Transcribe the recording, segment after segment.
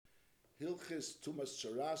Hilchis Tumas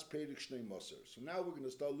Tzaras Perik Shnei Moser. So now we're going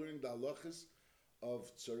to start learning the halachas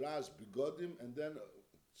of Tzaras Begodim and then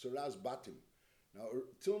Tzaras Batim. Now,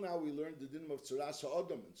 till now we learned the din of Tzaras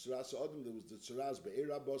HaOdam. In Tzaras HaOdam there was the Tzaras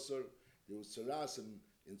Be'era Bosar, there was Tzaras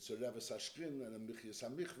in Tzareves HaShkrin and in Michias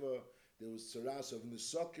HaMichvah, there was Tzaras of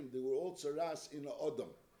Nisokim, they were all Tzaras in HaOdam.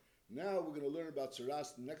 Now we're going to learn about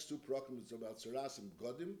Tzaras, the next two prakim is about Tzaras and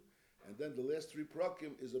Begodim, and then the last three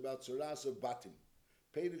prakim is about Tzaras of Batim.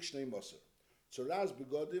 Perik Shnei Moser. Tzaras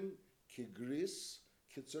Begodim ki gris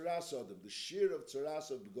ki Tzaras Odom. The shear of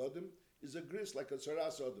Tzaras of Begodim is a gris like a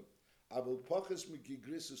Tzaras Odom. Aval poches mi ki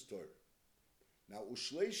gris is tor. Now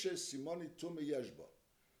ushleishe simoni tume yeshba.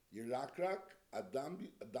 Yirakrak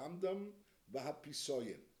adamdam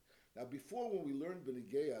v'hapisoyen. Now before when we learned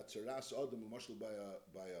Benigeya Tzaras Odom mashal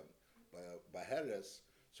by Heres,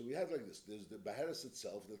 so we had like this. There's the Baheres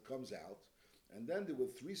itself that comes out, and then there were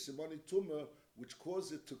three simoni tumah which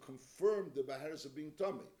caused it to confirm the Baheres of being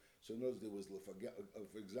tummy. So notice there was,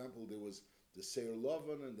 for example, there was the Seir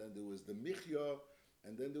Lovan, and then there was the Michya,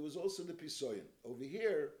 and then there was also the Pisoyen. Over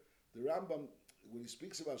here, the Rambam, when he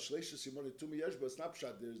speaks about Shleisha Simoni Tumah Yeshba,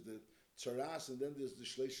 snapshot, there's the Tzaras, and then there's the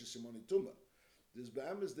Shleisha Simoni Tumah. There's the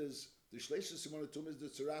Shleisha Simoni Tumah is the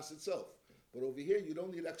Tzaras itself. But over here, you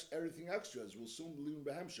don't need everything extra, as we'll soon learn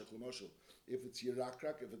Behemshech, if it's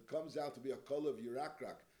Yirakrak, if it comes out to be a color of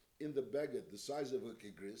Yirakrak in the beged, the size of a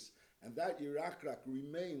kigris, and that Yirakrak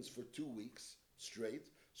remains for 2 weeks straight,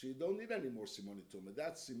 so you don't need any more Simoni Tumah.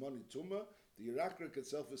 That's Simoni Tumah, the Yirakrak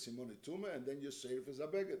itself is Simoni Tumah, and then your Seirif is a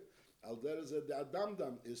beged. Alderazah, the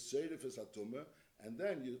Adamdam is Seirif is a Tumah, and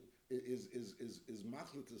then you is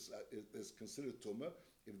Machlit is considered Tumah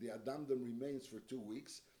if the Adamdam remains for 2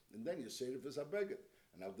 weeks, and then your Seirif is a beged.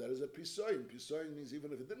 And now there is a Pisoyin. Pisoyin means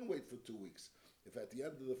even if it didn't wait for 2 weeks, if at the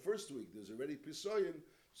end of the first week there's already Pisoyin,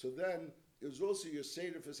 so then it was also your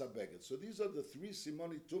Seirif is a beged. So these are the three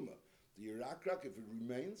Simoni Tumah. The Yirakrak if it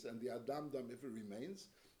remains, and the Adamdam if it remains,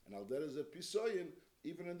 and al there is a Pisoyin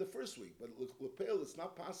even in the first week. But Lepel, it's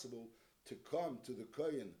not possible to come to the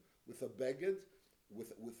Kohen with a beged,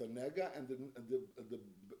 with a nega, and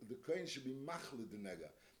the Kohen should be machlid the nega,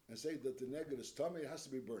 and say that the nega is tummy, it has to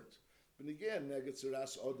be burnt. But again, nega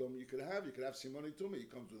tzaras odom, you could have Simoni Tumah, he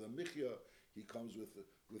comes with a michya, he comes with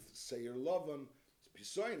Seir Lovan,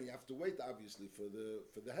 Pisoyin, you have to wait obviously for the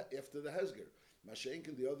after the Hezger.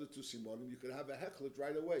 Mashenkin, the other two Simonim, you could have a hechlet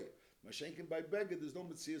right away. Mashenkin by beged, there's no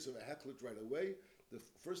mitzvahs of a hechlet right away. The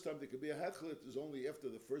first time there could be a hechlet is only after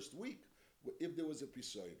the first week, if there was a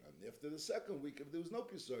Pisoyin. And after the second week, if there was no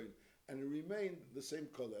Pisoyin, and it remained the same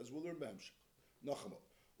color, as we'll learn B'hamshach. Nachama.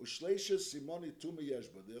 Ushleisha Simoni Tumah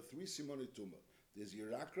Yeshba. There are three Simoni Tumah. There's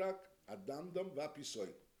Yirakrak, Adamdam,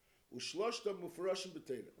 Vapisoyin. Ushloshtam Mufarashim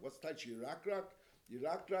B'teira. What's type Yirakrak?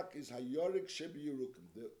 Yirakrak is Hayorik Shebi Yerukim.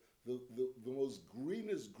 The most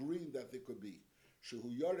greenest green that there could be. Shehu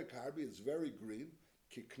Yorik Harbi is very green.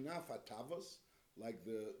 Kiknaf Atavas, like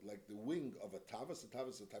the wing of a tavas. A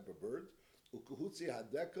tavas is a type of bird. Ukuhutzi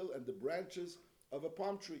Hadekel, and the branches of a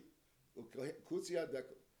palm tree. Ukuhutzi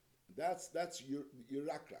Hadekel. That's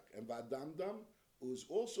Yirakrak. And Vadamdam is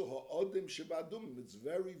also Ha'odim Shebadum. It's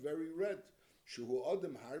very, very red. Shehu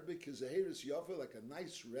Odim Harbi Kizahiris Yofa, like a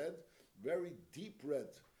nice red, very deep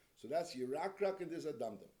red. So that's Yirakrak, and there's a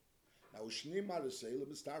Damdam. Now, Ushni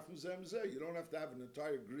Maraselim is start from Zemzeh. You don't have to have an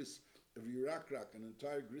entire gris of Yirakrak, an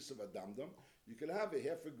entire gris of a Damdam. You can have a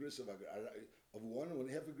half a gris of one and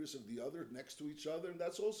half a gris of the other next to each other, and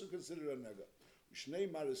that's also considered a nega. Ushni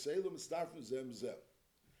Maraselim is start from Zemzeh.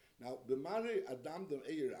 Now, the Mare Adamdam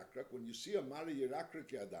e Yirakrak, when you see a Mare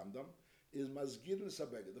Yirakrak Adamdam, is Mazgir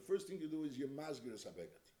Sabeged. The first thing you do is you Mazgir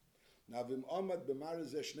Sabeged. Now, Vim Ahmad B'Mare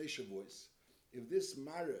Zeh Shnei Shavuos. If this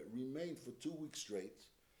Mare remained for 2 weeks straight,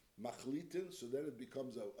 Machlitin, so then it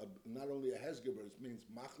becomes not only a Hezger, but it means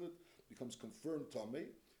Machlit, becomes confirmed Tomei,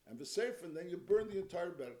 and V'Seifin, then you burn the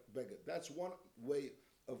entire beged. That's one way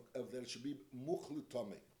of that it should be Muchlit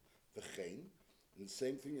Tomei. V'chein, and the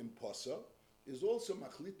same thing in Posa, is also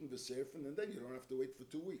Machlitin V'Seifin, and then you don't have to wait for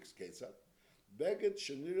 2 weeks. Ketzat. Beged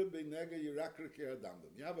Shenira B'Nega Yirakrak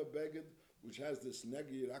Adamdam. You have a beged which has this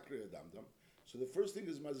Nega Yirakrak Adamdam. So the first thing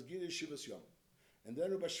is Mazgir Shivas Yom. And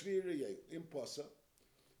then Ubashvir in Posa,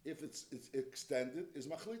 if it's extended, is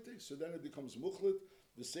Machliti. So then it becomes Muchlit.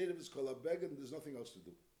 The Seder is called a beged, and there's nothing else to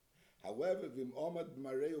do. However, Vim Omad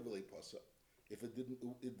B'Mareo V'lei Posa. If it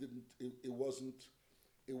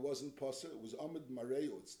wasn't Posa, it was Omad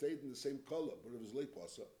Mareo. It stayed in the same color, but it was Lei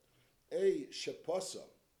Posa. A Sheposa.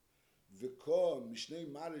 V'ko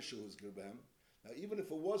Mishnei Marish Shuz Gerbem. Now, even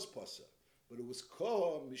if it was Posa, but it was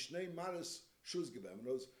Ko Mishnei Marish Shuz Gerbem.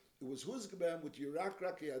 It was huzgabem with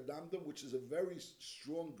yirakrak adamdam, which is a very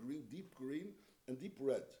strong green, and deep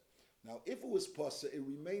red. Now, if it was pasa, it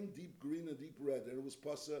remained deep green and deep red, and it was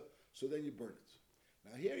pasa, so then you burn it.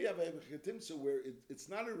 Now here you have a chetimsa where it's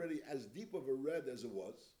not already as deep of a red as it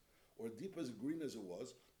was, or deep as a green as it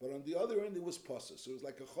was, but on the other end it was pasa. So it's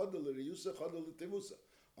like a chodel l'riyusa, chodel l'tevusa.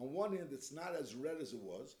 On one hand it's not as red as it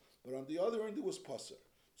was, but on the other end it was pasa.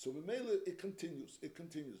 So b'meila it continues.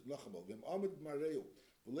 Nachabal v'im amid mareu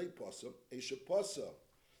v'lei pasa esha pasa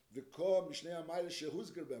v'koh mishnei amayla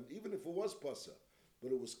shehuzger bem. Even if it was pasa,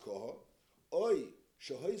 but it was koh, oy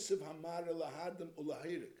shehoysev hamar lahadam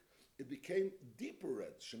ulahirik. It became deeper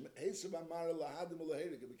red. It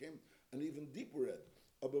became an even deeper red.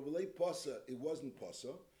 Abavlei pasa, it wasn't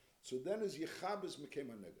pasa. So then is Yechabes became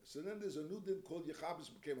a nega. So then there's a new din called Yechabes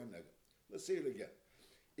became a nega. Let's say it again.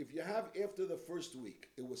 If you have after the first week,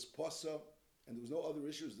 it was pasa, and there was no other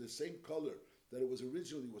issues, the same color that it was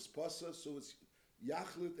originally was pasa, so it's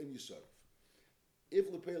Yachlit and Yisarf. If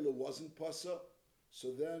Lepela wasn't pasa,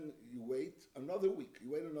 so then you wait another week.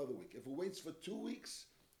 If it waits for 2 weeks,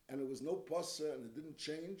 and it was no pasa and it didn't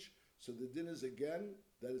change, so the din is again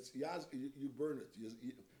that it's you burn it.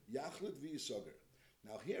 Yachlit v'yisager.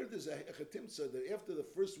 Now here there's a chetimsa that after the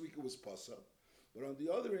first week it was pasa, but on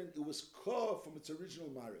the other end it was ka from its original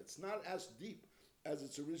mara. It's not as deep as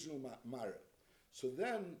its original mara. So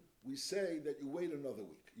then we say that you wait another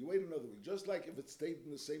week. Just like if it stayed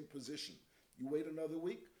in the same position, you wait another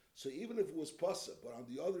week. So even if it was pasa, but on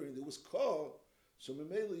the other end it was ka, so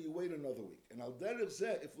memela you wait another week. And al derech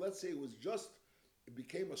zeh, if let's say it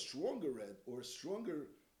became a stronger red or a stronger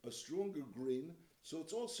green, so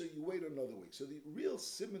it's also you wait another week. So the real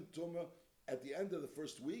siman tumah at the end of the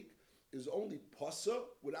first week is only pasa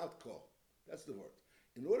without ka. That's the word.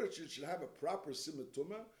 In order to should have a proper siman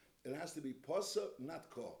tumah, it has to be pasa,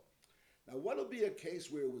 not ka. Now what'll be a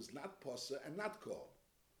case where it was not pasa and not ka,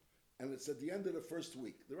 and it's at the end of the first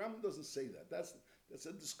week? The Rambam doesn't say that. That's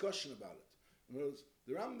a discussion about it. In other words,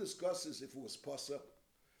 the Rambam discusses if it was pasa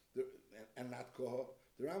and not koha.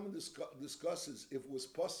 The Rambam discusses if it was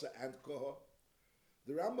pasa and koha.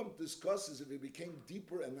 The Rambam discusses if it became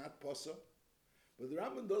deeper and not pasa. But the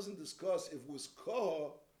Rambam doesn't discuss if it was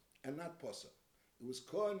koha and not pasa. It was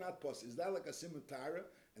koha and not pasa. Is that like a simatara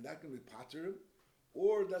and that can be pater?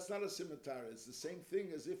 Or that's not a simatara. It's the same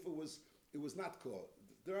thing as if it was not koha.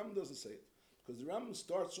 The Rambam doesn't say it. Because the Rambam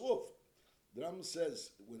starts off. The Rambam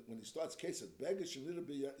says, when he starts case at Begesh and little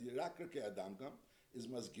bit Yirakra ke Adamgam is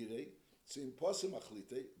Masgirei, so in Pasa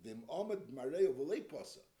Machlite, Vim Amad Mareo V'lei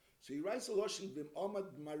Pasa. So he writes a Lashon, Vim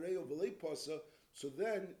Amad Mareo V'lei Pasa, so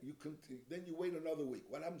then you wait another week.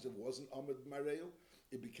 What happens if it wasn't Amad Mareo?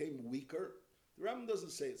 It became weaker. The Rambam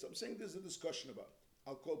doesn't say it, so I'm saying there's a discussion about it.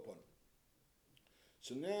 I'll call upon it.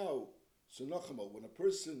 So now, Nachama, when a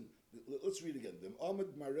person, let's read again, Vim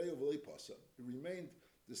Amad Mareo V'lei Pasa, it remained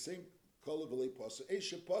the same color v'lei pasa,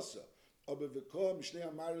 eshe pasa, aber v'koh mishnei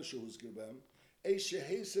amara shehuzger b'hem, eshe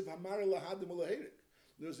hesev hamara lahadim ulaherik.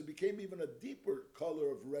 Notice it became even a deeper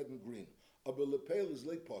color of red and green. Aber lepel is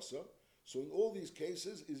lei pasa. So in all these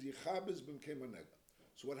cases, is yichabes b'mkei manega.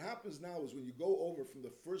 So what happens now is when you go over from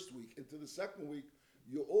the first week into the second week,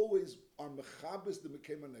 you always are mechabes the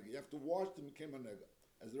mkei manega. You have to wash the mkei manega.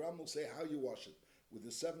 As the Rambam will say, how you wash it with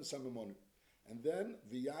the 7 samamonim. And then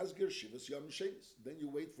v'yazger shivas yom shenis. Then you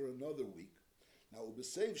wait for another week. Now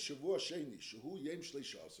u'b'seiv shavua sheni shehu yem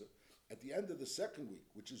shleishasa. At the end of the second week,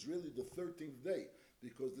 which is really the 13th day,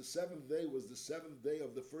 because the 7th day was the 7th day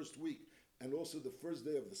of the first week, and also the first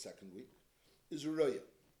day of the second week, is Roya.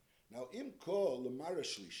 Now im kol lemara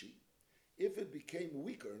shlishi, if it became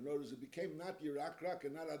weaker, in other words, it became not yirakrak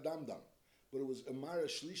and not adamdam, but it was a mara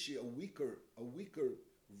shlishi, a weaker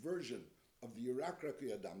version of the Yirakrak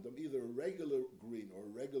Adamdam, either a regular green or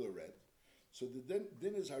a regular red. So the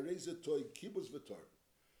din is Hareza Toy Kibbutz V'Tor.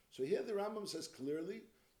 So here the Rambam says clearly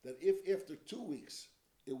that if after 2 weeks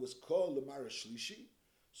it was called Lemara Shlishi,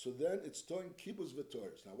 so then it's Toy Kibbutz V'Tor.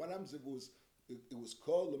 Now what happens if it was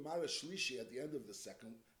called Lemara Shlishi at the end of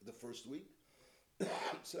the first week?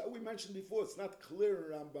 So that we mentioned before, it's not clear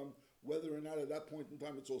in Rambam whether or not at that point in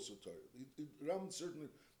time it's also Torah. Rambam certainly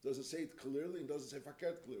doesn't say it clearly and doesn't say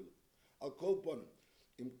Faket clearly. I'll call upon him.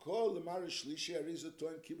 Im kol lemara shlishi ariza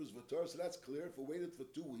toin kibbutz v'tor. So that's clear. If we waited for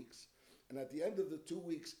 2 weeks, and at the end of the 2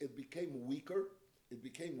 weeks it became weaker,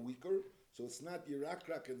 so it's not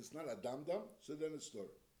yirakrak and it's not adamdam, so then it's Torah.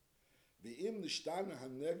 V'im nishtana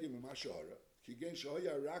hanegi mimashahara kigen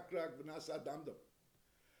shahoya yirakrak v'nas adamdam.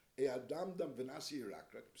 A adamdam v'nas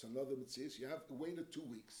yirakrak. It's another mitzvah. You have to wait 2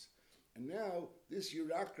 weeks, and now this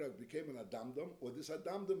yirakrak became an adamdam, or this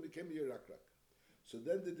adamdam became a yirakrak. So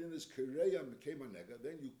then the din is Kireya became a nega.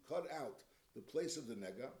 Then you cut out the place of the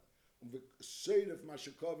nega. Seirif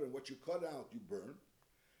mashakava, and what you cut out, you burn.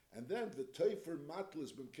 And then the teifer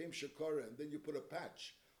matlis became shakara, and then you put a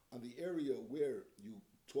patch on the area where you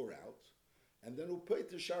tore out. And then upay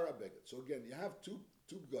to shara beged. So again, you have two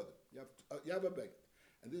begadim. You have a beged.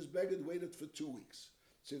 And this beged waited for 2 weeks.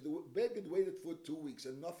 So if the beged waited for 2 weeks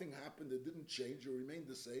and nothing happened, it didn't change, it remained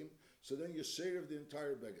the same, so then you serve the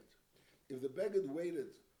entire beged. If the beged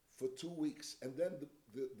waited for 2 weeks and then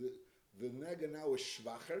the nega now is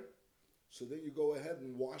shvacher, so then you go ahead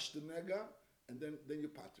and wash the nega and then you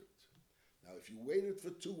pater it. Now if you waited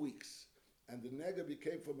for 2 weeks and the nega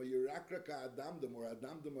became from a yirakrak adamdam or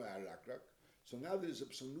adamdam or arakrak, so now there's a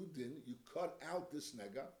psanudin, you cut out this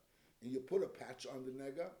nega and you put a patch on the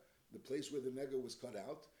nega, the place where the nega was cut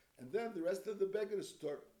out, and then the rest of the beged is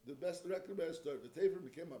start. The best directly beged is start. The taver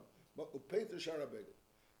became a upeter shara beged.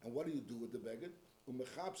 And what do you do with the beged?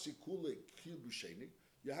 Umechapsi kule kilbusheni.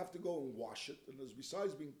 You have to go and wash it, and as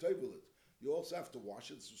besides being tevelit, you also have to wash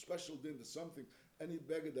it. It's a special din. There's something, any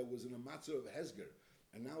beged that was in a matzah of hesger,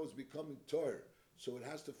 and now it's becoming tor, so it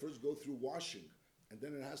has to first go through washing, and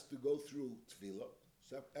then it has to go through tefillah.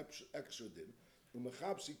 So extra din.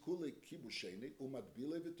 Umechapsi kule kibusheni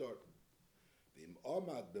umatbile v'tor.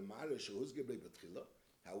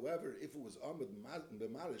 However, if it was amad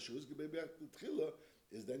b'mare shehuzge b'tchila,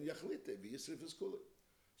 is then yachlite v'yisrif is kule.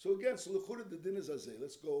 So again, so l'chura the din is azay.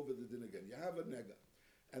 Let's go over the din again. You have a nega,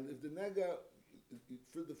 and if the nega,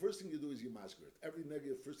 for the first thing you do is you masker it. Every nega,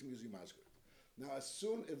 the first thing is you masker it. Now, as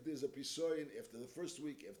soon if there's a pisoyin after the first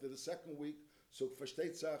week, after the second week, so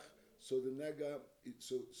fashteitzach, so the nega,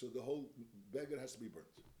 so the whole beggar has to be burnt.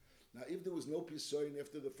 Now, if there was no pisoyin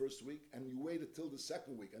after the first week and you waited till the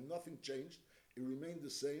second week and nothing changed, it remained the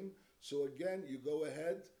same. So again, you go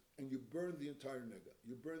ahead and you burn the entire nega.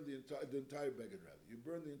 You burn the entire beggar rather. You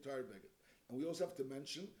burn the entire beggar. And we also have to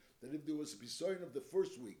mention that if there was a pisoyin of the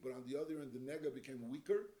first week, but on the other end the nega became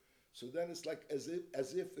weaker, so then it's like as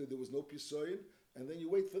if there was no pisoyin, and then you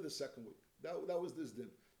wait for the second week. That was this din.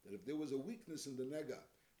 That if there was a weakness in the nega,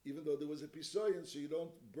 even though there was a pisoyin, so you don't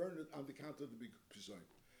burn it on the count of the big pisoyin.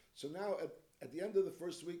 So now at the end of the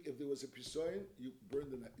first week, if there was a pisoyin, you burn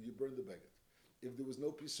the beged. If there was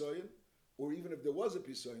no pisoyin, or even if there was a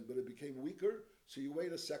pisoyin but it became weaker, so you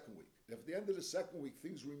wait a second week. If at the end of the second week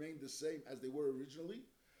things remained the same as they were originally,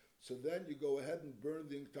 so then you go ahead and burn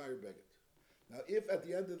the entire beged. Now, if at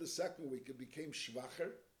the end of the second week it became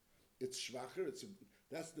shvacher, it's shvacher.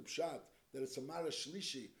 That's the pshat that it's a mara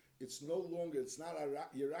shlishi. It's no longer. It's not a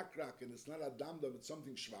yirakrak and it's not a damdam. It's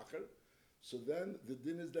something shvacher. So then the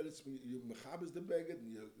din is that it's you mechabes the beged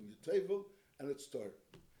and you tevel and it's tor.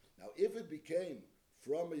 Now, if it became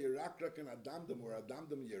from a yirakrak and a damdam or a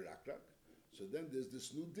damdam yirakrak, so then there's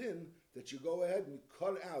this new din that you go ahead and you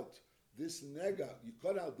cut out this nega. You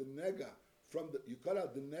cut out the nega from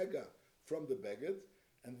the beged,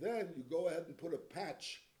 and then you go ahead and put a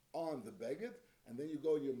patch on the beged, and then you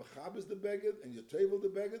mechabes the beged and you tevel the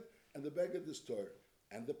beged, and the beged is tor.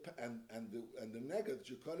 And the nega that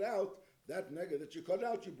you cut out. That nega that you cut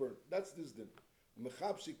out, you burn. That's this din.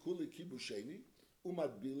 Mechabsi kuli kibusheni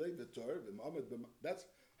umad bile v'tor v'mamad. That's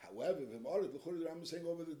however v'marad l'chur the Rambam is saying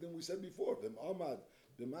over the din we said before v'mamad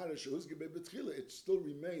b'mara shehuzge be'betchila. It still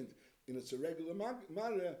remained in its irregular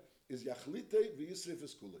mara is yachlite v'yisrif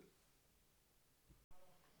es kuli.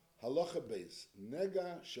 Halacha beis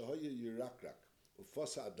nega shehoye yirakrak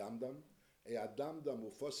ufasa adamdam. A adamdam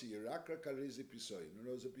ufasa yirakrak arizi pisoyin. You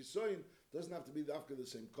know, as a pisoyin doesn't have to be after the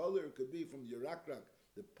same color. It could be from yirakrak.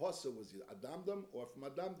 The pasa was adamdam, or from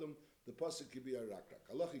adamdam the pasa could be yirakrak.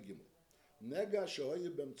 Halacha gimel. Nega shehoye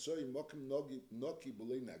b'mtzoy mokim noki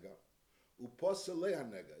b'lei nega upasa leha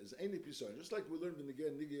nega is any pisoyin. Just like we learned in the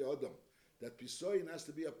Nigi Adam that pisoyin has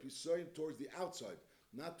to be a pisoyin towards the outside,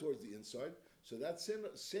 not towards the inside. So that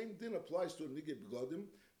same din applies to a nigei begodim.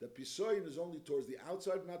 The pisoyin is only towards the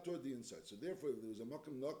outside, not toward the inside. So therefore, if there was a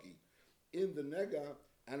makom noki in the nega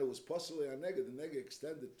and it was possibly a nega, the nega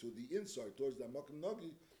extended to the inside towards the makom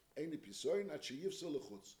noki. Any pisoyin at sheyifsa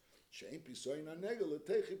lechutz. She'ain pisoyin a nega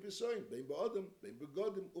letechi pisoyin bein be'odem bein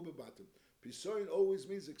begodim ubebatim. Pisoyin always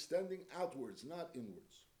means extending outwards, not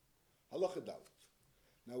inwards. Halacha dalet.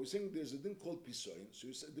 Now we're saying there's a din called pisoyin. So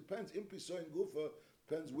it depends. In pisoyin gufa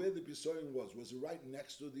depends where the pisoyin was. Was it right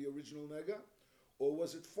next to the original nega, or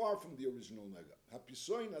was it far from the original nega?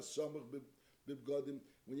 Ha-pisoyin has-samach b'begodim.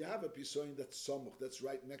 When you have a pisoyin that's samach, that's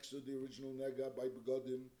right next to the original nega by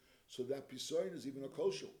begodim, so that pisoyin is even a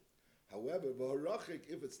kosher. However, v'harachik,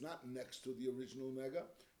 if it's not next to the original nega,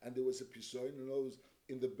 and there was a pisoyin,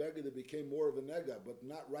 in the beggar that became more of a nega, but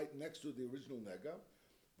not right next to the original nega,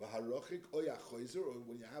 V'harochik oya choizer, or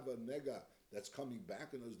when you have a nega that's coming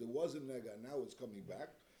back, and there was a nega and now it's coming back,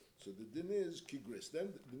 so the din is kigris.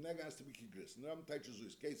 Then the nega has to be kigris. Now I'm taichus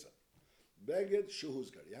is kesa. Beged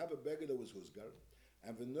shehuzgar. You have a beged that was huzgar,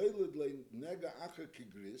 and v'noiled le nega acher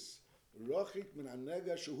kigris, rochik min a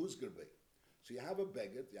nega shehuzgar be. So you have a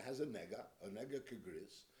beged, it has a nega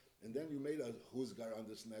kigris, and then you made a huzgar on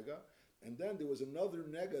this nega, and then there was another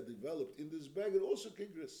nega developed in this beged, also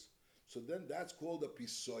kigris. So then that's called a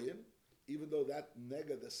pisoyin, even though that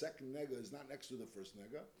nega, the second nega, is not next to the first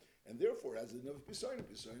nega, and therefore has another pisoyin.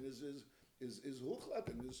 Pisoyin is huchlat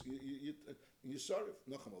and is yisarif.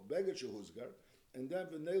 Nachamo beged shehuzgar, and then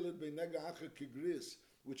v'neiled be nega acher kigris,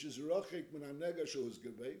 which is rochik min a nega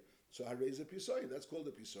shehuzgar be. So I raise a pisoyin. That's called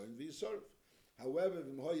a pisoyin v'yisarif. However,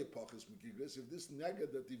 if this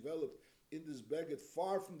nega that developed in this beged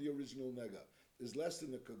far from the original nega is less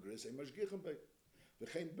than the kigris, a mashgichem be.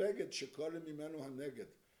 V'chein beged shekorim imenu haneged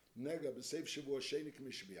nega b'seif shavua sheni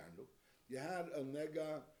k'mishbiyanu. You had a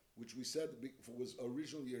nega which we said was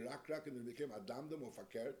originally yirakrak and then it became adamdam or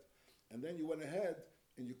fakert, and then you went ahead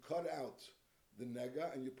and you cut out the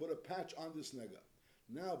nega and you put a patch on this nega.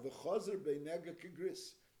 Now v'chazer be nega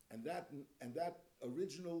kigris, and that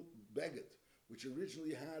original beged, which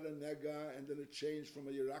originally had a nega and then it changed from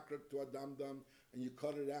a yirakrak to a damdam, and you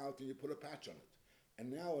cut it out and you put a patch on it. And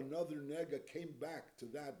now another nega came back to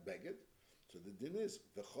that beged. So the din is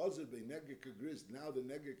the chazer be nega kegris. Now the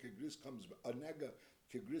nega kegris comes, a nega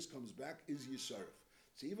kegris comes back is yisarif.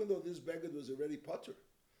 So even though this beged was already putter,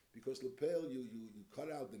 because lepel you cut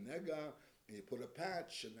out the nega and you put a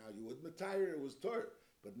patch, and now you would matire, it was tor.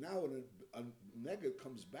 But now when a nega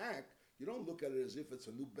comes back, you don't look at it as if it's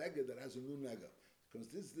a new beged that has a new nega, because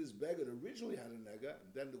this beged originally had a nega,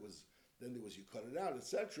 and then there was you cut it out,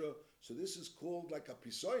 etc. So this is called like a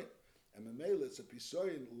pisoyin, and memela it's a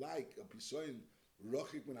pisoyin like a pisoyin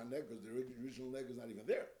rochik min hanega, because the original nega is not even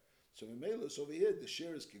there. So memela, so over here the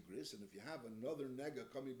share is kigris, and if you have another nega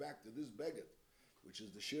coming back to this beged, which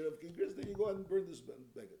is the share of kigris, then you go ahead and burn this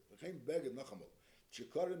beged. V'chein beged nachamol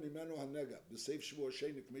shekarim imenu hanega b'seif shvuah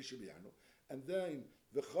sheni k'mei biyanu, and then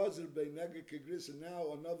the chazer be nega kigris, and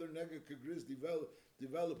now another nega kigris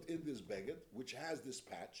developed in this beged, which has this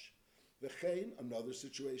patch. V'chein, another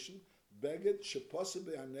situation, beged shepasa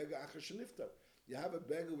be'anega acher sheniftar. You have a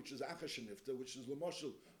beged which is acher sheniftar, which is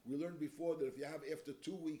l'moshel. We learned before that if you have after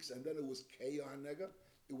 2 weeks and then it was keya hanega,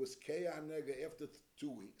 it was keya hanega after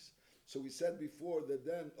 2 weeks. So we said before that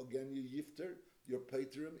then again you yifter, your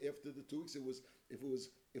paterim after the 2 weeks.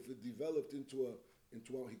 If it developed into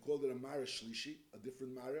a he called it a mara shlishi, a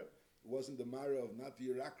different mara. It wasn't the mara of not the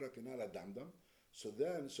yirakrak and not a damdam. So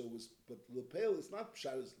it was, but lepel is not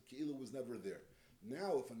pshat, Ki'ilu was never there.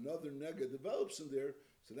 Now, if another nega develops in there,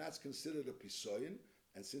 so that's considered a pisoyin,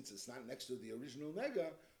 and since it's not next to the original nega,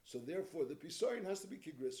 so therefore the pisoyin has to be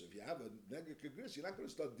kigris. So if you have a nega kigris, you're not going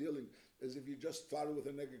to start dealing as if you just started with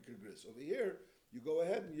a nega kigris. Over here, you go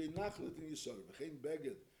ahead and you nachlit and you sorry. V'chein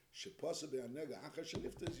beged shepasa be'anega achar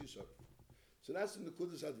shenifta is yisor. So that's in the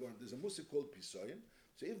Kudas Advarim. There's a musik called pisoyin.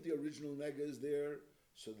 So if the original nega is there,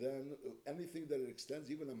 so then anything that it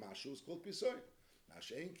extends, even a mashu, is called pisoyin. Now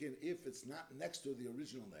she'enkin, if it's not next to the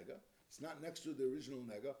original nega,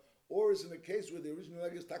 or is in a case where the original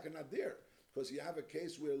nega is taka not there, because you have a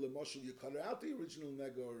case where l'moshel you cut out the original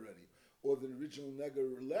nega already, or the original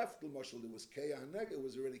nega left l'moshel, it was keya nega, it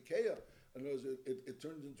was already keya, and it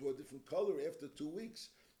turned into a different color after 2 weeks,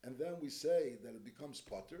 and then we say that it becomes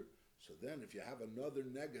potter. So then if you have another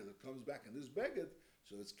nega that comes back in this beged,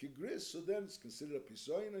 so it's kigris, so then it's considered a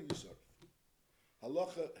pisoyin and yisor.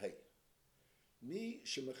 Halacha, hey. Mi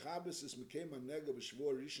shemechabes is mekema nega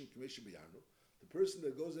b'shvua rishon k'mei biyanu. The person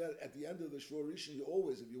that goes out at the end of the shvua rishon, you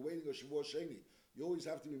always, if you're waiting a shvua sheni, you always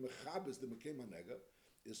have to be mechabes the mekema nega.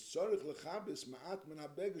 Is tzarich lechabes ma'at min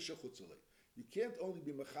habega shechutzalei. You can't only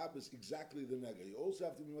be mechabes exactly the nega. You also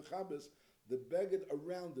have to be mechabes the beged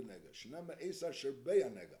around the nega. Shnama esa sherbeya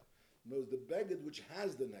nega. Knows the beged which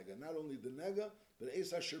has the nega, not only the nega, but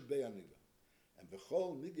esa sherbeya nega. And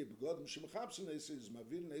v'chol nige begodim shemechabsen esa is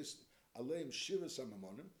mavir nes aleim shiva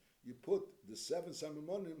samamonim. You put the 7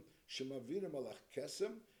 samamonim shemavirim alach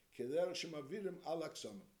kesem keder shemavirim alach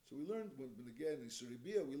samam. So we learned when again in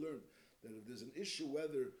Suribia we learned that if there's an issue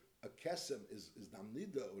whether a kesem is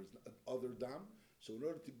damnida or is other dam, so in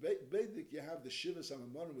order to beidik you have the shiva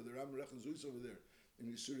samamonim with the Ram Rechen Zeus over there. In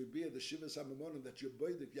the Suribia, the shiva samamonim that you're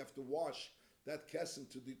beidik, you have to wash that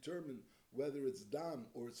kesem to determine whether it's dam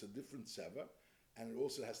or it's a different seva, and it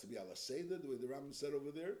also has to be ala seder, the way the Rambam said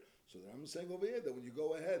over there. So the Rambam is saying over here that when you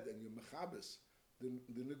go ahead and you mechabes The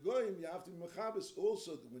negoim, you have to be mechabes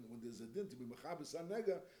also, when there's a din to be mechabes on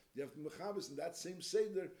nega, you have to be mechabes in that same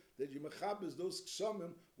seder, that you mechabes those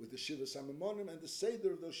ksomim with the shiva samamonim and the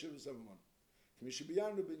seder of those shiva samamonim.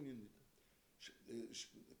 K'mishibiyanu bin yinid.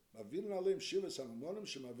 Mavirin aleim shiva samamonim,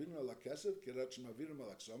 shemavirin ala kesef, kirat shemavirin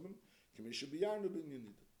ala ksomim, k'mishibiyanu bin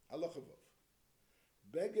yinid. Halacha vav.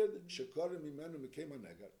 Beged shekorim imenu mekema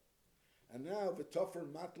negar. And now the tofer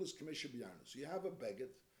matlis k'mishibiyanu. So you have a beged,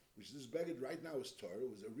 which this beged right now is Torah. It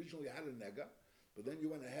was originally had a nega, but then you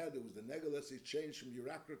went ahead, it was the nega, let's say, changed from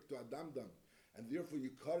Yirakrik to Adamdam, and therefore you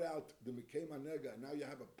cut out the Mekema nega, and now you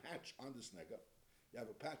have a patch on this nega. You have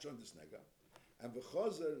a patch on this nega. And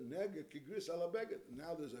v'chozer nega kigris ala beged.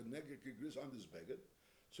 Now there's a nega kigris on this beged.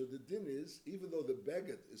 So the din is, even though the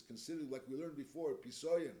beged is considered, like we learned before,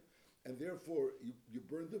 pisoyen, and therefore you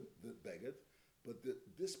burn the beged, but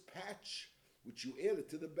this patch which you added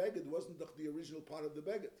to the beged wasn't the original part of the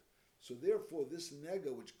beged. So therefore, this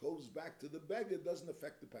nega, which goes back to the beged, doesn't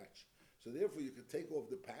affect the patch. So therefore, you can take off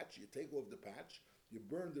the patch, you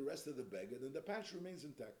burn the rest of the beged, and the patch remains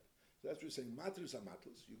intact. So that's what we're saying, matris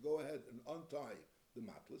amatlis. You go ahead and untie the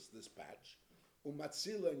matlis, this patch,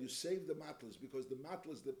 umatzila, and you save the matlis, because the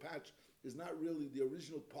matlis, the patch, is not really the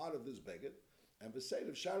original part of this beged, and the seder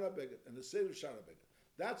of shara beged, and the seder of shara beged.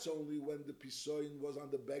 That's only when the pisoin was on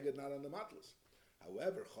the beged, not on the matlis.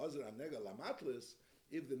 However, chazer nega lamatlis,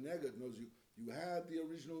 if the nega knows you had the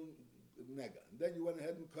original nega, and then you went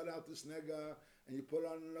ahead and cut out this nega and you put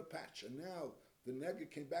on a patch, and now the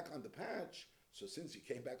nega came back on the patch. So since he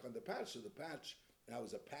came back on the patch, so the patch now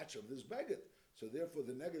is a patch of this beged. So therefore,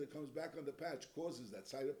 the nega that comes back on the patch causes that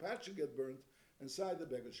side of the patch to get burnt, and side of the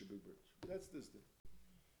beged should be burnt. That's this thing.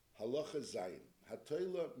 Halacha Zayin.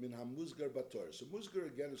 Hatoila min hamuzgar bator. So musgar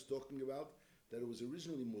again is talking about that it was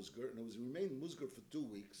originally musgar, and it was remained musgar for 2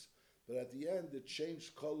 weeks, but at the end it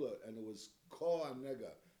changed color, and it was ko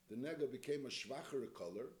nega. The nega became a shvacher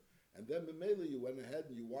color, and then b'meila you went ahead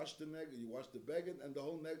and you washed the nega, you washed the beged, and the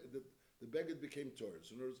whole nega, the beged became torah.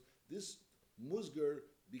 So in other words, this musgar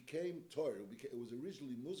became torah. It was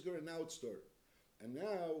originally musgar, and now it's torah. And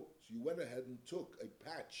now so you went ahead and took a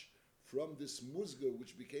patch from this musgar,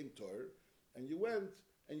 which became torah, and you went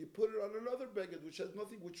and you put it on another beged, which has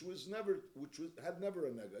nothing, had never a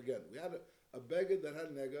nega. Again, we had a beged that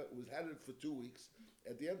had nega, had it for 2 weeks.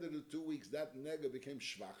 At the end of the 2 weeks, that nega became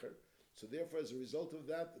shvacher. So therefore, as a result of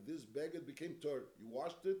that, this beged became torah. You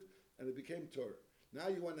washed it, and it became torah. Now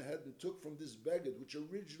you went ahead and took from this beged, which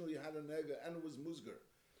originally had a nega and it was musgar,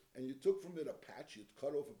 and you took from it a patch. You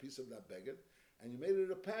cut off a piece of that beged, and you made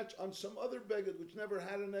it a patch on some other beged which never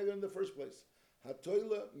had a nega in the first place.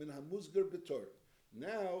 Hatoila min hamuzgar b'tor.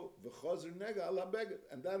 Now v'chazer nega ala beged,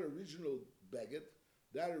 and that original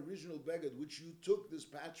beged which you took this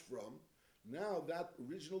patch from, now that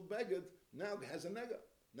original beged now has a nega.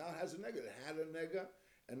 Now it has a nega. It had a nega,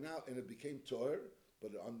 and it became tor,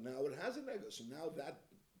 but now it has a nega. So now that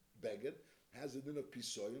beged has a din of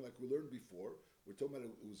pisoyin, like we learned before. We're talking about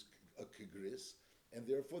it was a kigris, and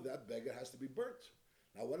therefore that beged has to be burnt.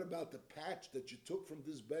 Now, what about the patch that you took from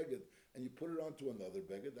this beged and you put it onto another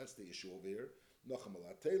beged? That's the issue over here. And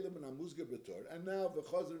now the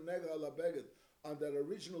chazer nega ala beged, on that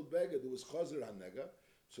original beged, it was chazer hanega.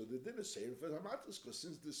 So they didn't say it for hamatas, because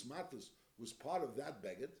since this matas was part of that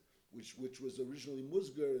beged, which was originally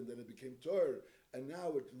musgar and then it became tor, and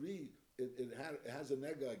now it has a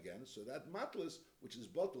nega again. So that matlas, which is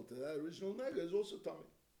bottled to that original nega, is also tummy.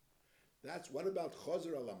 That's what about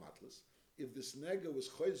chazer ala matlas? If this nega was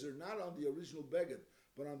chazer not on the original beged,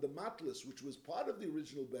 but on the matlas, which was part of the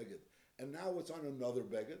original beged, and now it's on another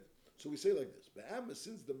beged. So we say like this: Be'emes,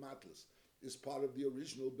 since the matlas is part of the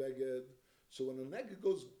original beged, so when a nega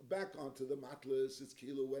goes back onto the matlas, its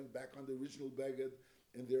kilo went back on the original beged,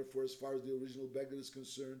 and therefore, as far as the original beged is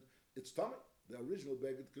concerned, it's tummy. The original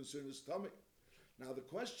beged concerned is tummy. Now the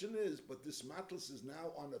question is, but this matlas is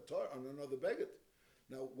now on another beged.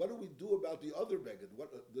 Now, what do we do about the other beged?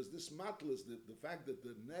 What does this matlas, the fact that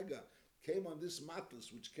the nega came on this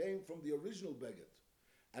matlas, which came from the original beged,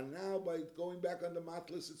 and now by going back on the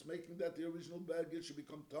matlas, it's making that the original beged should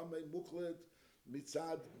become tamei muchlet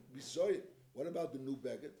mitzad bisoyin. What about the new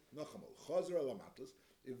beged? Nachamal chazer ala matlas.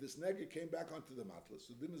 If this nega came back onto the matlas,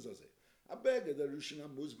 so din is a beged, the rishina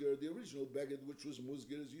musgar, the original beged, which was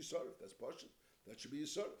musgar, is yisarif. That's pashut. That should be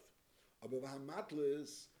yisarif. But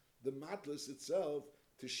the matlas itself,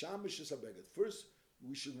 tishamish is a beged. First,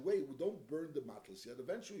 we should wait. We don't burn the matlas yet.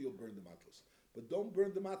 Eventually, you'll burn the matlas, but don't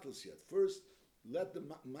burn the matlas yet. First, let the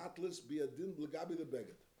matlas be a din l'gabi the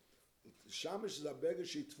beged. Shamish is a beged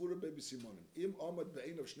sheitfura bebi simonim. Im omad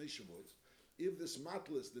be'ein of shnei shavuos. If this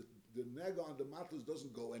matlas, the nega on the matlas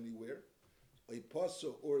doesn't go anywhere, a pasa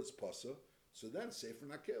or it's pasa, so then sefer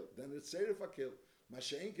nakil. Then it's sefer akil.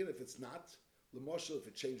 Masha'inkin if it's not, l'moshel if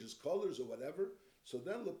it changes colors or whatever, so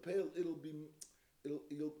then lepel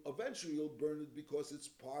you'll eventually you'll burn it because it's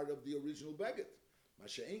part of the original beged.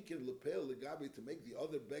 Masha'inkin lepel legabi to make the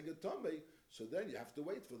other beged tamei, so then you have to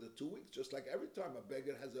wait for the 2 weeks, just like every time a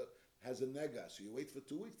beged has a nega, so you wait for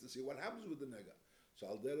 2 weeks to see what happens with the nega. So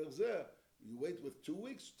al derech zeh, you wait with 2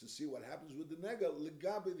 weeks to see what happens with the nega,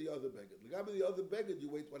 legabi the other beged. Legabi the other beged, you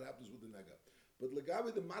wait what happens with the nega. But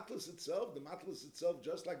legabi the matlas itself,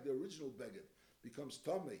 just like the original beged, becomes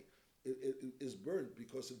tamei, it is burnt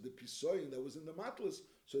because of the pisoyin that was in the matlas,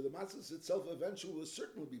 so the matlas itself eventually will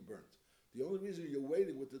certainly be burnt. The only reason you're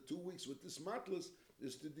waiting with the 2 weeks with this matlas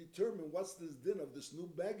is to determine what's this din of this new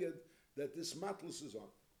beged that this matlas is on.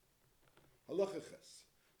 Halacha ches.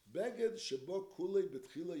 Beged shebo kulei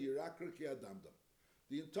betchila yirakra ki adamdam.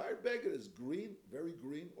 The entire beged is green, very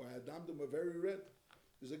green, or adamdam are very red.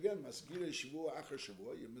 Is again masgira shavua achar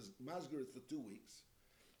shavua. You masgir it for 2 weeks.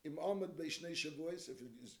 Im amad beishnei shavuos, if it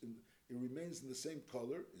remains in the same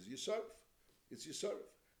color, is yisarf. It's yisarf.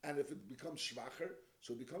 And if it becomes shvacher,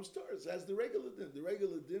 so it becomes tar. It has the regular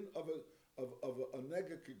din of a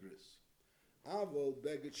nega kigris. Aval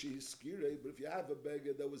beged she hiskire, but if you have a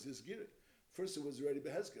beged that was hiskire, first it was already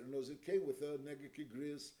behezker, and it came with a nega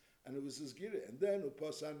kigris, and it was hiskire, and then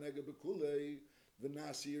upasa nega bekulei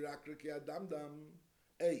v'nasi yirakra ki adamdam.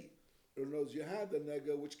 You had the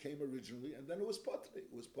nega which came originally, and then it was potli.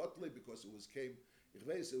 It was potli because it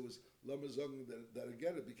was lamazong that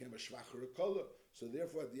again it became a shvacher color. So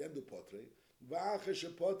therefore, at the end of potri, v'achesh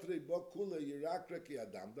potri bokula yirakra ki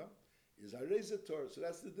adamdam is harezator. So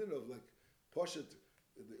that's the din of like poshet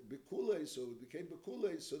bekule. So it became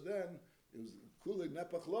bekule. So then it was kule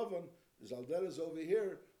nepach lovan. Is alderes over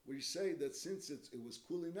here where you say that since it was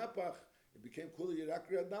kule nepach, it became kule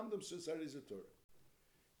yirakra adamdam. So it's harezator.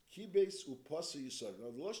 Kibes upasa yisar.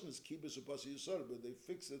 Now the lashon is kibes upasa yisar, but they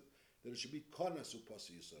fix it that it should be konas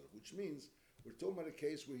upasa yisar, which means we're talking about a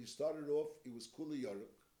case where he started off, he was kuli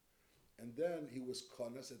yaruk, and then he was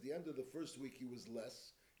konas. At the end of the first week, he was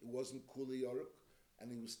less. It wasn't kuli yaruk,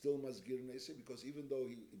 and he was still masgir nese because even though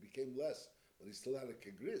he became less, but he still had a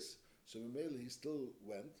kegris. So Mamela he still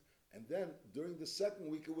went, and then during the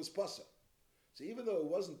second week it was pasa. So even though it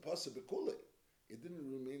wasn't pasa bekuli, it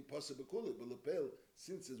didn't remain pasa bekuli, but lepel,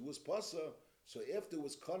 since it was pasa, so after it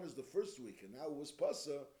was konas the first week, and now it was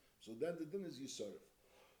pasa, so then the din is yisarif.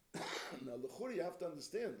 Now l'chura you have to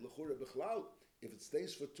understand, l'chura b'chlal, if it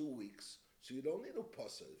stays for 2 weeks, so you don't need a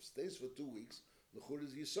pasa. If it stays for 2 weeks, l'chura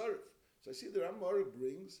is yisarif. So I see the Ramar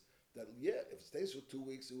brings that if it stays for 2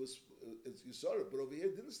 weeks, it's yisarif, but over here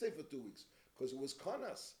it didn't stay for 2 weeks because it was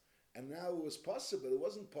konas, and now it was pasa, but it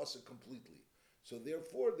wasn't pasa completely. So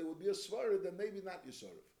therefore, there would be a svara that maybe not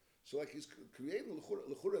yisarif. So like he's creating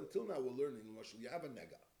l'chura until now we're learning, you have a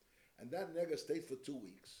nega, and that nega stayed for 2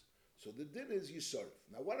 weeks. So the din is yisarif.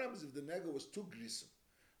 Now what happens if the nega was 2 grisim,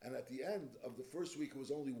 and at the end of the first week it was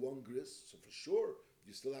only 1 gris? So for sure,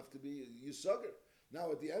 you still have to be yisager.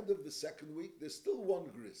 Now at the end of the second week, there's still 1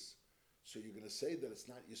 gris. So you're going to say that it's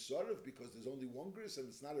not yisarif because there's only 1 gris and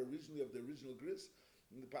it's not originally of the original gris?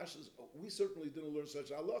 And the pashas, we certainly didn't learn such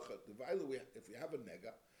halacha. If we have a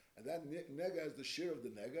nega, and that nega has the share of the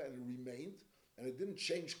nega, and it remained, and it didn't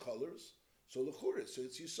change colors, so l'chura, so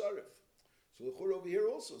it's yisarif. So l'chura over here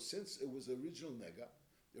also, since it was the original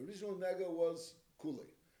nega was kule,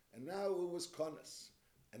 and now it was konas,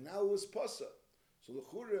 and now it was pasa. So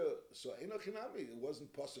l'chura, so enochinami, it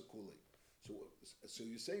wasn't pasa kule. So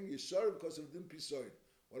you're saying yisarif because of din pisoin.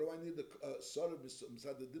 What do I need the sarif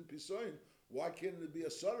mitzad the din pisoin? Why can't it be a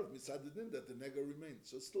sarif mitzad the din that the nega remains?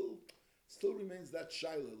 So it still remains that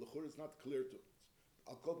shaila. L'chura is not clear to us.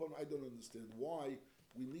 Al kol pam, I don't understand why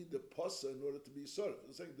we need the pasa in order to be sarif.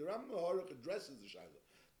 It's saying the Ram Maharach addresses the shaila,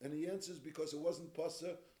 and he answers because it wasn't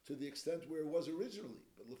pasa to the extent where it was originally.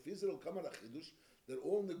 But lefizir will come out a chidush that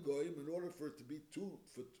all negoyim, in order for it to be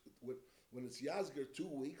when it's yazger 2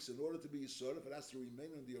 weeks, in order to be sarif, it has to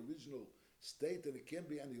remain in the original state, and it can't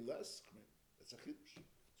be any less. I mean, that's a chidush.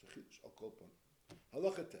 It's a chidush. Al kol pam.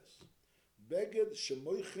 Halacha tes. Beged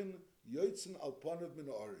shemoichin yoitzen alpanav min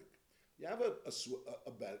ha'arik. You have a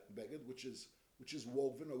beged which is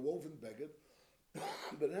woven, a woven beged,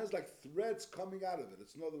 but it has like threads coming out of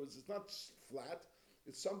it. In other words, it's not flat.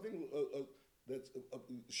 It's something that's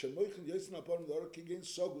shemoichin yoitzen alpanav min ha'arik kigein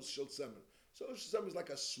sogus shel semen. Sogus shel semen is like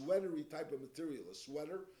a sweatery type of material, a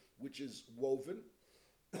sweater which is woven.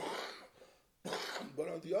 But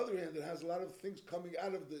on the other hand, it has a lot of things coming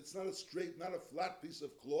out of it. It's not a straight, not a flat piece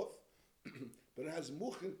of cloth, but it has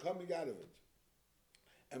muchin coming out of it.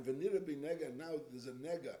 And venira be nega, now there's a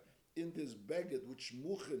nega in this beged which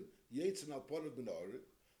muchen yetzen al ponad ben arik.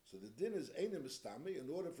 So the din is einem mistami in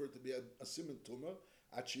order for it to be a siman tuma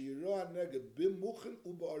at sheyiro nega bim muchen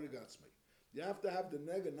uba arig atzmei. You have to have the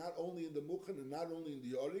nega not only in the muchen and not only in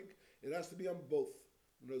the arig. It has to be on both.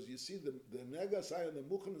 Because you see the nega sign on the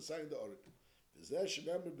muchen and sign the arig. V'zeh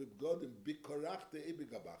shenemar b'bgodim b'korachte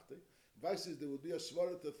ebigabachte. Vice is there would be a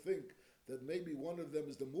svara to think that maybe one of them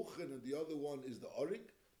is the muchen and the other one is the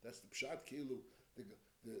arig. That's the pshat kilu.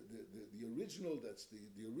 The original, that's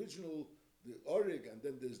the original, the orig, and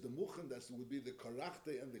then there's the muchen, that would be the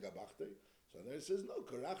karachte and the gabachte. So then it says, no,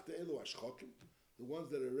 karachte elu ashchokim, the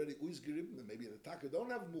ones that are already uizgerim, and maybe the taka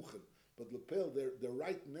don't have muchen, but lepel, they're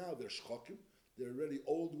right now, they're shchokim, they're already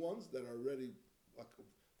old ones that are already like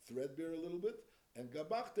threadbare a little bit, and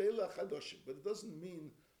gabachte elu achadoshim, but it doesn't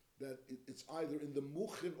mean that it's either in the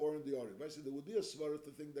muchen or in the orig. I said there would be a svara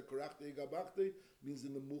to think that karachte gabachte means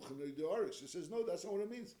in the muchen or the orig. She says, no, that's not what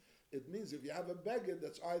it means. It means if you have a beged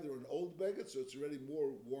that's either an old beged, so it's already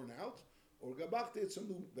more worn out, or gabachte, it's a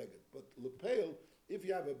new beged. But lepel, if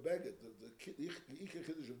you have a beged, the ikar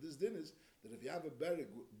chiddush of this din is that if you have a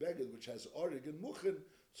beged which has orig and muchen,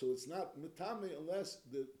 so it's not mitame unless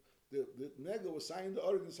the nega was signed the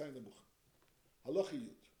orig and signed the muchen. Halacha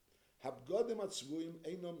yud. Habgodim atzvuim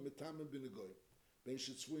einam mitamim b'negoyim. Ben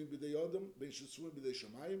shetzvuim b'dei odom, ben shetzvuim b'dei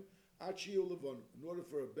shamayim, achiyu levon. In order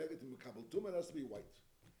for a beged to mekabel tumah, it has to be white.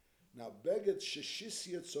 Now, beged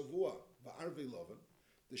sheshisiet savua va'arvei loven,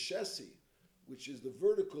 the shesi, which is the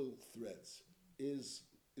vertical threads, is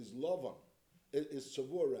lovan, is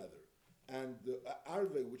savua rather, and the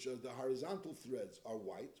arvei, which are the horizontal threads, are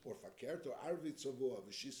white, or fakert, or arvei savua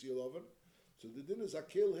v'shisi loven. So the din is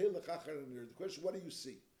akil he lechachar. The question, what do you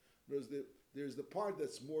see? There's the part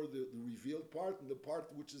that's more the revealed part and the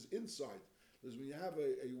part which is inside. Because when you have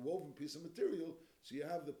a woven piece of material, so you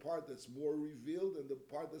have the part that's more revealed and the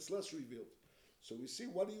part that's less revealed. So we see,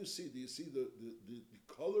 what do you see? Do you see the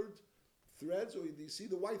colored threads, or do you see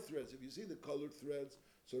the white threads? If you see the colored threads,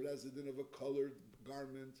 so it has the din of a colored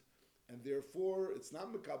garment, and therefore it's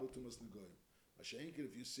not mekabel tumas negoyim. Mashenkin,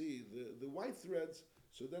 if you see the white threads,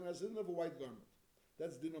 so then it has the din of a white garment.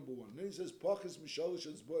 That's din number one. Then he says, Pachis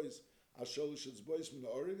misholish boys, asholish boys min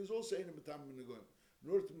orig is also ein metam min negoyim. In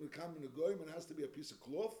order to become min negoyim, it has to be a piece of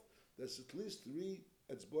cloth that's at least 3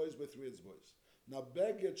 etzbois by 3 etzbois. Now,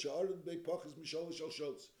 beged she'arid bei Pachis misholish al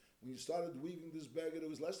shols. When you started weaving this beged, it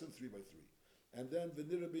was less than 3 by 3. And then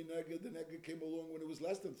v'nira bei neged, the neged came along when it was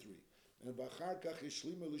less than 3. And v'achar kach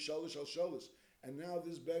yishlima l'sholish al sholos. And now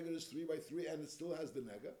this beged is 3 by 3, and it still has the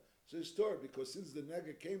nega. So it's stored, because since the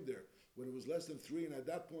nega came there when it was less than 3, and at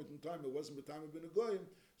that point in time it wasn't b'tam ben negoyim,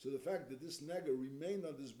 so the fact that this nega remained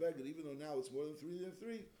on this beged, even though now it's more than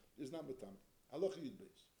 3, is not b'tam. Halacha yud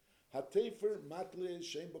beis. Hatefer matle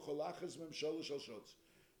shem b'cholachas mem sholosh al shots.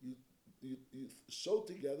 You sew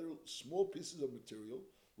together small pieces of material,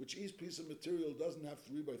 which each piece of material doesn't have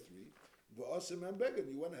 3 by 3. V'asem and beged.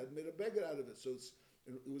 You went ahead and made a beged out of it. So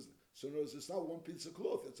it's not one piece of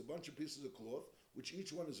cloth. It's a bunch of pieces of cloth, which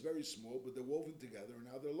each one is very small, but they're woven together, and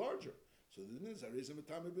now they're larger. So the din is harizim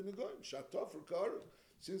etame b'negoyim shatov or kar.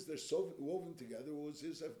 Since they're woven together,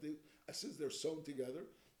 since they're sewn together,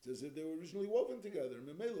 it says that they were originally woven together.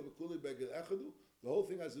 The whole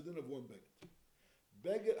thing has the din of one beged.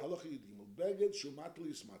 Beged halacha yudimul beged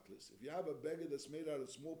shumatlis matlis. If you have a beged that's made out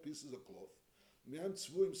of small pieces of cloth,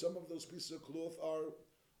 some of those pieces of cloth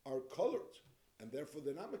are colored, and therefore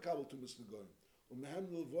they're not mekabel to misnegoyim.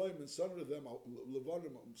 And some of them are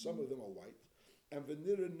white. And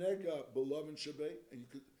v'nira nega beloved shabei,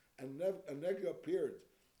 and a nega appeared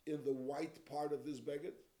in the white part of this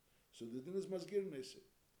beged. So the din is masgir nesi.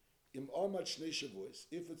 Im amad shnei shavuos,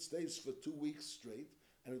 if it stays for 2 weeks straight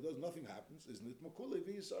and it does nothing happens, is nit makule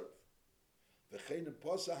v'yisarf. V'chein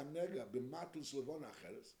posa hanega b'matlis levon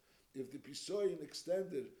acheres. If the pisoyin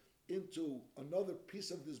extended into another piece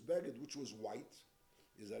of this beged which was white,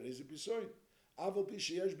 is that is a pisoyin. Aval pi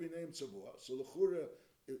sheyesh b'neim tzavua. So l'chura,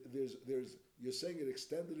 there's you're saying it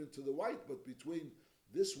extended into the white, but between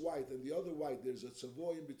this white and the other white, there's a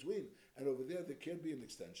tzavua in between, and over there can't be an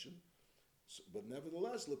extension. So, but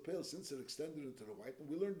nevertheless, lepel, since it extended into the white, and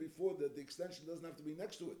we learned before that the extension doesn't have to be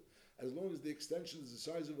next to it. As long as the extension is the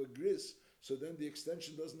size of a gris, so then the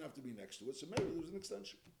extension doesn't have to be next to it. So maybe there was an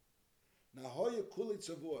extension. Now, hoya kuli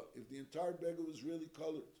tzavua, if the entire beggar was really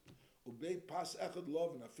colored, ubei pas echad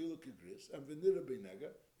lovin afilu kigris, and v'nira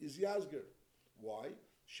b'nega is yazger. Why?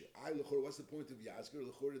 What's the point of yazger?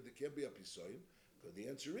 There can't be a pisoyin. But the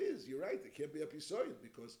answer is, you're right, there can't be a pisoyin,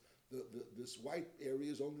 because this white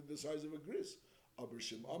area is only the size of a gris.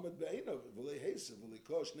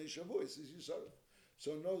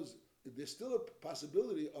 So knows there's still a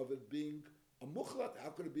possibility of it being a mukhlat. How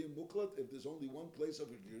could it be a mukhlat if there's only one place of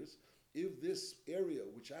a girs? If this area,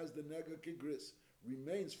 which has the nega kigris,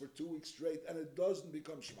 remains for 2 weeks straight and it doesn't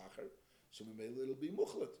become shmacher, so memela it'll be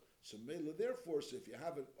mukhlat. So memela, therefore, so if you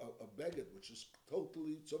have a beged which is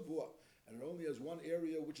totally tzavua, and it only has one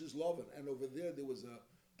area which is loven, and over there was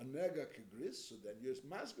a nega kigris, so then you're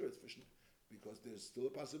masger it because there's still a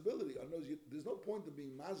possibility. There's no point of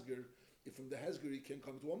being masger if from the hezger he can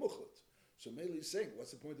come to a mukhlat. So Mele is saying,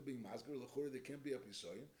 what's the point of being masger? L'chore, there can't be a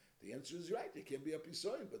pisoyin. The answer is right, there can be a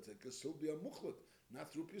pisoyin, but there can still be a mukhlat,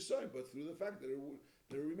 not through pisoyin, but through the fact that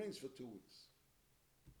it remains for 2 weeks.